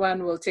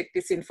everyone will take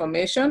this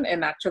information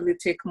and actually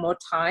take more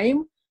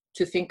time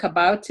to think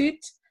about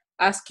it.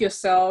 Ask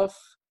yourself,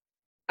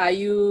 are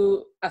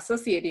you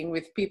associating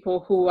with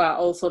people who are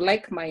also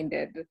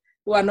like-minded,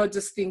 who are not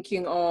just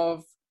thinking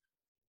of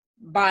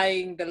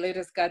buying the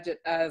latest gadget,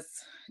 as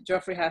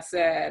Geoffrey has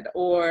said,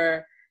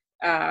 or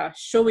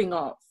showing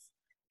off?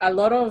 A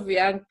lot of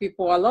young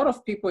people, a lot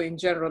of people in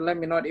general, let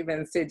me not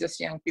even say just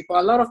young people,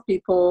 a lot of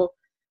people,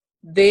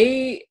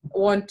 they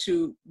want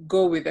to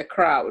go with the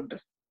crowd.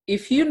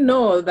 If you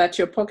know that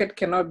your pocket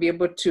cannot be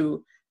able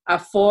to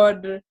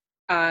afford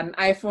an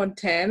iPhone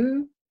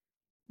 10,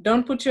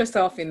 don't put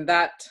yourself in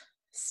that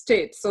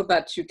state so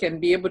that you can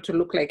be able to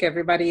look like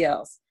everybody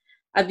else.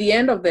 At the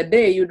end of the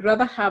day, you'd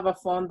rather have a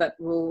phone that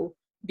will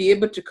be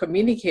able to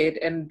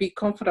communicate and be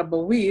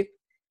comfortable with,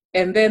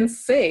 and then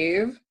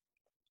save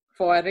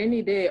for a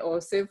rainy day or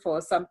save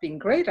for something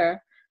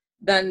greater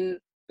than,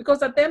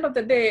 because at the end of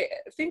the day,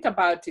 think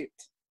about it.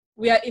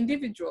 We are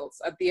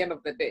individuals at the end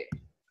of the day.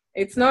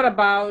 It's not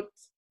about,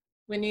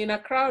 when you're in a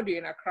crowd, you're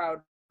in a crowd.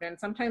 And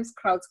sometimes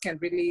crowds can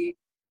really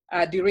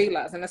derail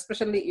us. And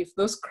especially if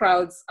those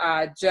crowds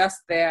are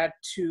just there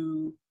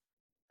to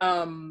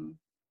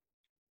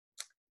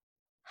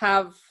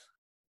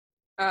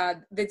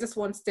they just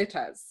want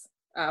status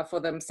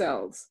for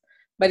themselves.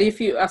 But if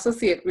you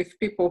associate with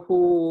people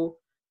who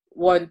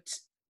want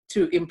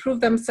to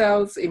improve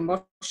themselves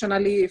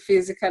emotionally,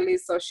 physically,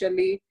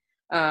 socially,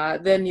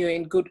 then you're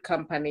in good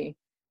company.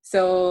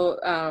 So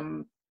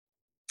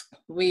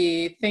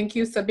we thank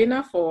you,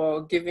 Sabina,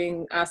 for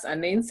giving us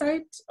an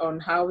insight on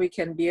how we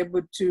can be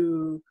able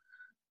to,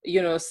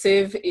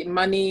 save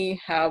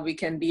money, how we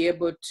can be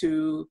able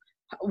to,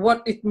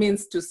 what it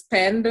means to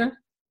spend,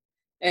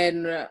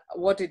 and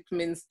what it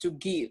means to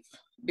give.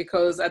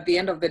 Because at the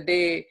end of the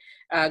day,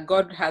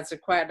 God has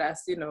required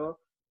us,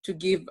 to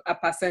give a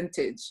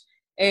percentage.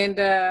 And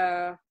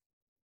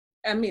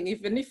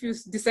even if you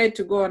decide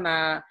to go on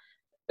a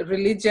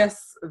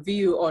religious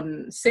view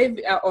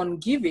on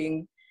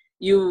giving,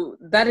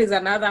 that is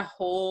another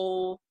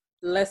whole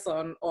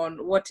lesson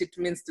on what it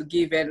means to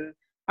give and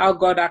how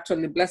God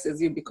actually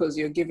blesses you because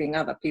you're giving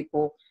other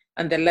people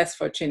and the less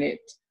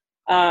fortunate.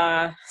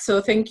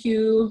 So thank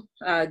you,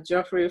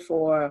 Geoffrey,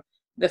 for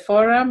the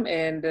forum,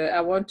 and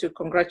I want to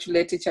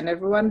congratulate each and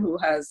everyone who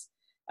has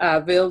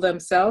availed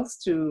themselves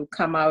to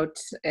come out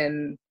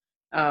and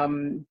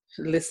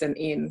listen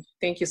in.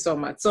 Thank you so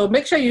much. So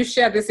make sure you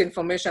share this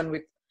information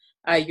with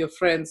your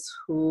friends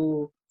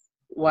who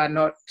were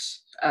not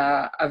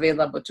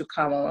available to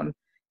come on,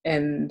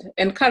 and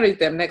encourage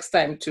them next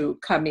time to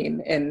come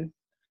in and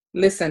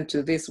listen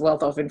to this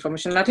wealth of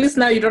information. At least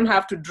now you don't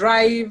have to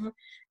drive,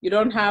 you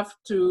don't have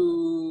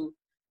to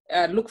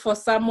look for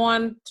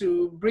someone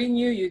to bring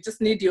you. You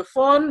just need your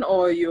phone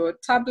or your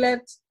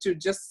tablet to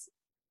just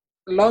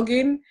log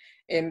in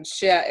and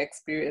share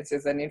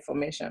experiences and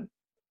information.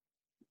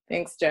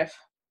 Thanks, Jeff.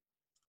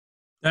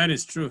 That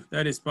is true.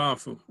 That is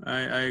powerful.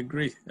 I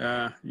agree.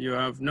 You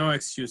have no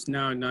excuse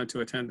now not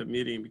to attend the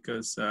meeting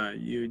because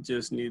you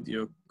just need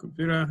your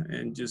computer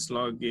and just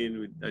log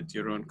in at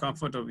your own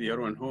comfort of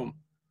your own home.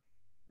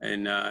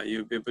 And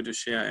you'll be able to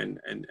share and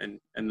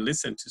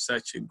listen to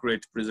such a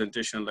great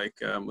presentation like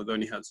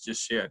Muthoni has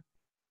just shared.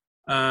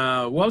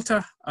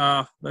 Walter,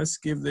 let's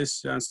give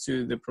this chance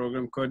to the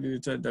program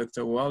coordinator,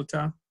 Dr.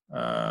 Walter,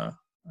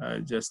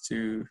 just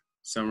to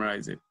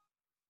summarize it.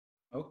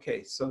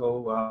 Okay,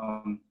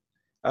 so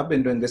I've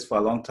been doing this for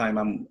a long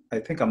time. I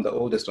think I'm the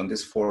oldest on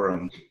this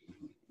forum.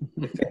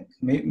 I think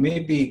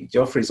maybe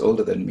Geoffrey's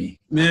older than me.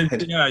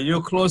 Yeah,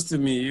 you're close to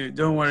me.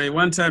 Don't worry.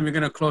 One time you're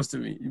gonna close to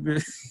me.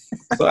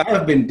 So I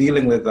have been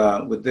dealing with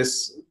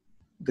this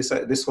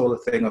whole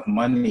thing of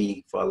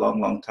money for a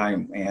long, long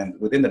time. And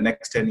within the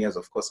next 10 years,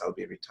 of course, I'll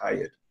be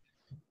retired.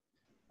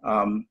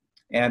 And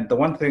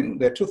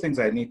there are two things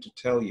I need to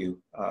tell you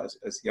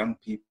as young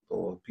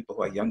people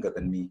who are younger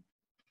than me,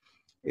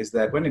 is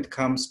that when it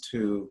comes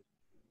to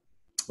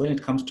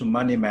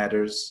money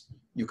matters,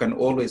 you can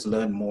always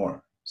learn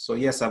more. So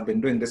yes, I've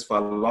been doing this for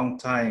a long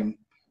time,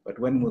 but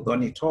when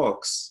Muthoni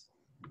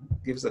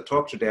gives a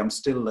talk today, I'm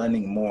still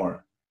learning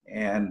more.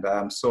 And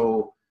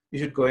so you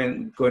should go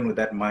in with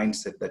that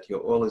mindset that you're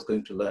always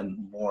going to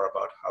learn more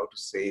about how to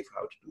save,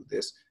 how to do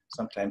this.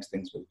 Sometimes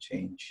things will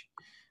change,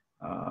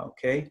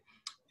 okay?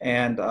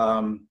 And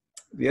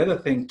the other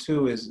thing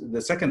too is,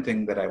 the second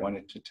thing that I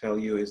wanted to tell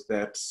you is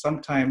that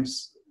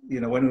sometimes,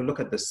 when we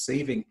look at the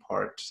saving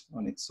part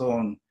on its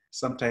own,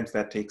 sometimes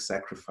that takes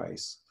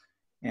sacrifice.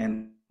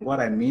 And what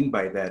I mean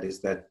by that is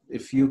that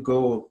if you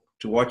go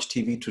to watch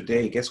TV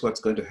today, guess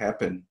what's going to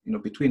happen?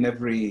 Between at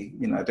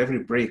every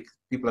break,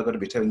 people are going to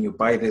be telling you,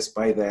 buy this,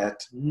 buy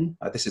that,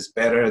 this is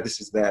better, this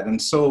is that. And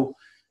so,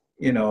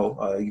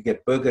 you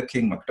get Burger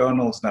King,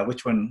 McDonald's, now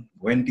which one,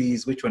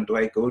 Wendy's, which one do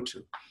I go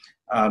to?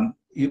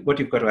 what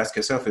you've got to ask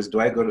yourself is, do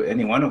I go to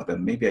any one of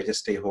them? Maybe I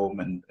just stay home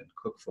and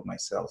cook for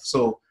myself.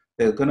 So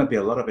there's going to be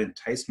a lot of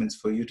enticements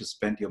for you to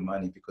spend your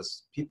money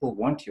because people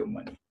want your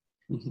money.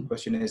 The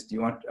question is,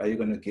 are you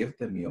going to give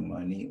them your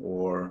money,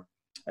 or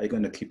are you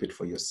going to keep it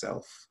for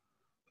yourself?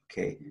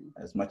 Okay,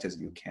 as much as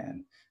you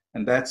can.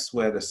 And that's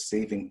where the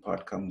saving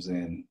part comes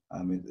in.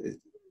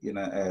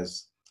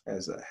 As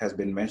has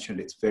been mentioned,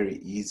 it's very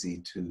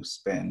easy to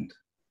spend,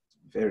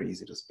 very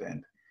easy to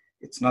spend.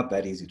 It's not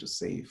that easy to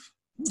save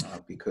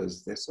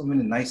because there's so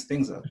many nice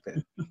things out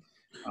there.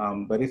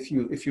 But if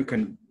you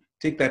can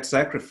take that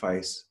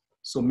sacrifice,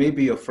 so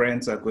maybe your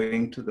friends are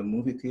going to the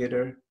movie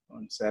theater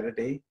on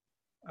Saturday,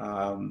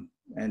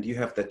 and you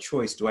have that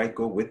choice. Do I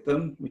go with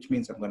them, which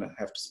means I'm going to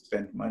have to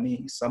spend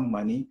some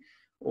money,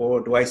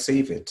 or do I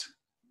save it?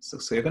 So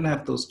you're going to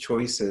have those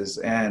choices.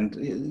 And,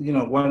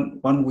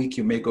 one week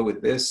you may go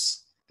with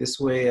this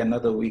way,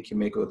 another week you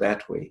may go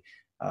that way.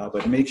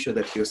 But make sure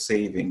that you're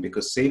saving,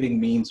 because saving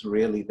means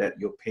really that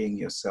you're paying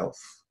yourself.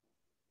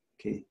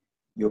 Okay,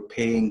 you're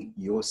paying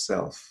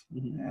yourself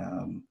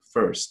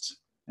first,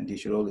 and you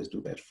should always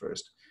do that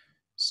first.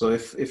 So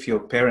if your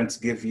parents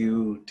give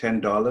you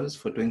 $10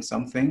 for doing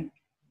something,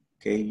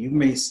 okay, you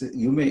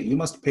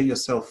must pay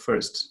yourself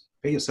first.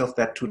 Pay yourself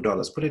that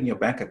 $2. Put it in your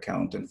bank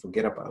account and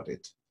forget about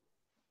it.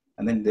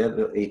 And then the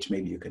other 8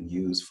 maybe you can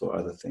use for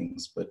other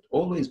things. But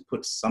always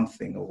put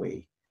something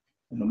away.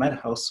 And no matter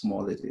how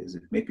small it is,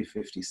 it may be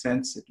 50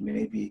 cents, it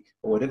may be,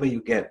 or whatever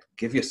you get,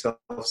 give yourself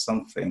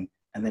something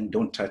and then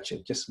don't touch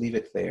it. Just leave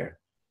it there.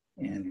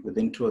 And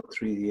within 2 or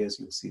 3 years,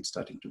 you'll see it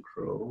starting to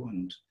grow.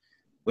 And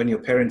when your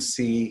parents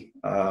see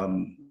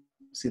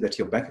that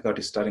your bank account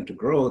is starting to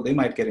grow, they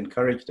might get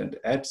encouraged and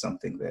add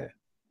something there.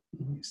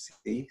 You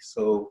see,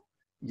 so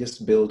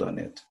just build on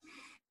it.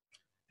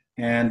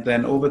 And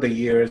then over the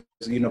years,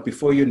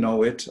 before you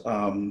know it,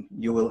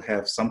 you will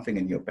have something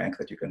in your bank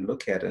that you can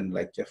look at. And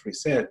like Jeffrey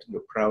said,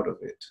 you're proud of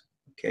it.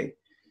 Okay.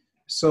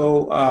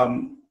 So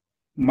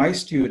my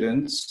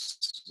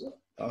students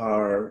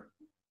are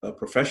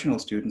professional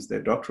students,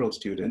 they're doctoral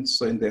students.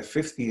 So in their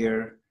 5th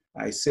year,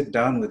 I sit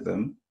down with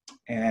them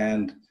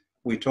and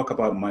we talk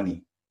about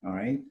money. All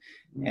right.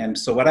 And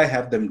so what I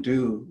have them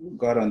do,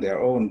 go out on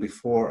their own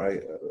before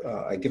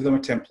I give them a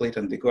template,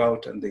 and they go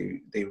out and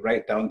they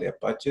write down their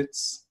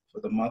budgets for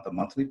the month, a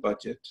monthly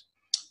budget.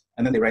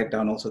 And then they write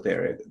down also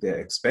their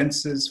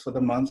expenses for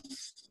the month.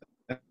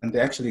 And they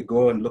actually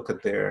go and look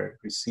at their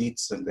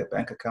receipts and their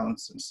bank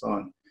accounts and so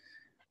on.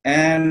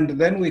 And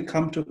then we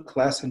come to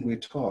class and we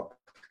talk.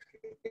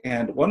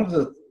 And one of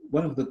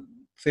the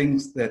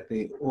things that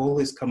they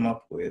always come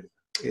up with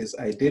is,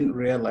 I didn't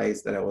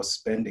realize that I was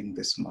spending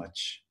this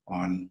much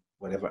on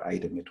whatever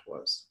item it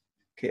was.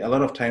 Okay, a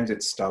lot of times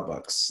it's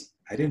Starbucks.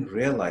 I didn't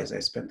realize I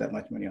spent that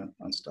much money on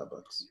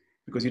Starbucks,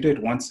 because you do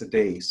it once a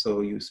day.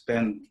 So you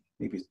spend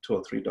maybe $2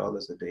 or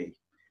 $3 a day.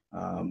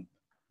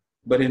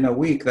 But in a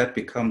week, that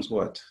becomes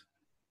what?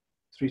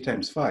 3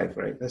 times 5,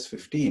 right? That's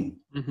 15.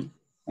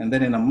 And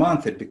then in a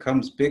month, it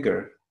becomes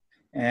bigger.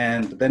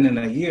 And then in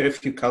a year,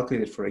 if you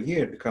calculate it for a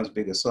year, it becomes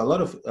bigger. So a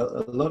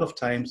lot of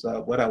times,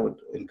 what I would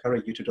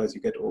encourage you to do as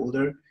you get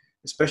older,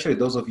 especially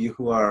those of you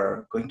who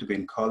are going to be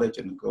in college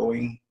and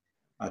going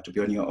to be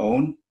on your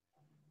own,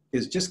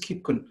 is just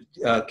keep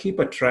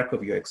a track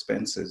of your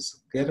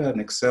expenses. Get an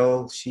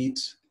Excel sheet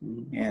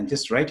and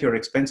just write your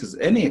expenses,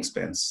 any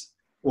expense.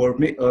 Or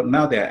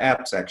now there are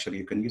apps, actually.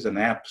 You can use an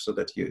app so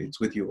that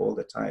it's with you all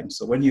the time.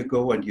 So when you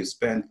go and you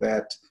spend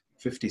that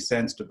 50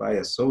 cents to buy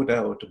a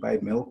soda or to buy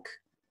milk,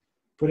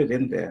 put it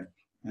in there.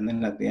 And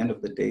then at the end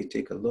of the day,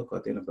 take a look, or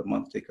at the end of the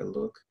month, take a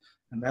look.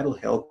 And that'll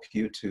help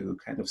you to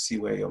kind of see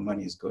where your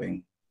money is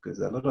going. Because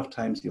a lot of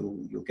times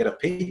you'll get a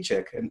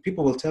paycheck, and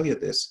people will tell you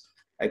this.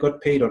 I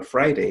got paid on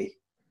Friday,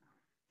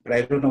 but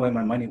I don't know where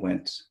my money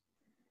went.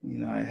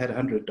 I had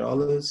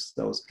 $100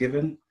 that was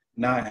given.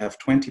 Now I have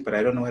 20, but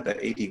I don't know where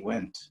the 80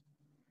 went.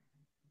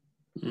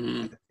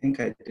 I think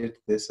I did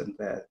this and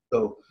that.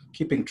 So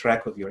keeping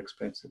track of your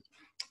expenses.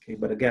 Okay,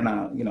 but again,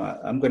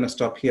 I'm going to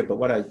stop here. But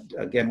what I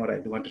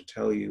do want to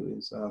tell you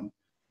is,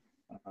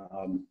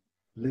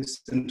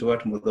 listen to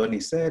what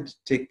Mudhoni said.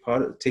 Take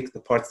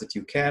the parts that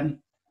you can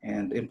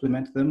and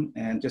implement them,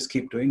 and just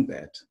keep doing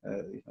that.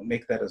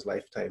 Make that as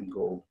lifetime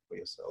goal for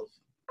yourself.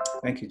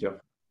 Thank you, Jeff.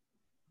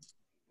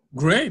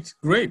 Great.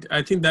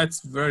 I think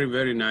that's very,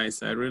 very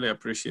nice. I really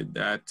appreciate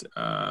that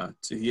to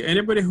hear.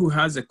 Anybody who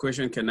has a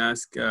question can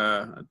ask.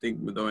 I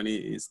think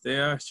Mudhoni is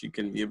there. She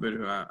can be able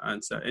to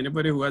answer.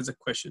 Anybody who has a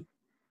question?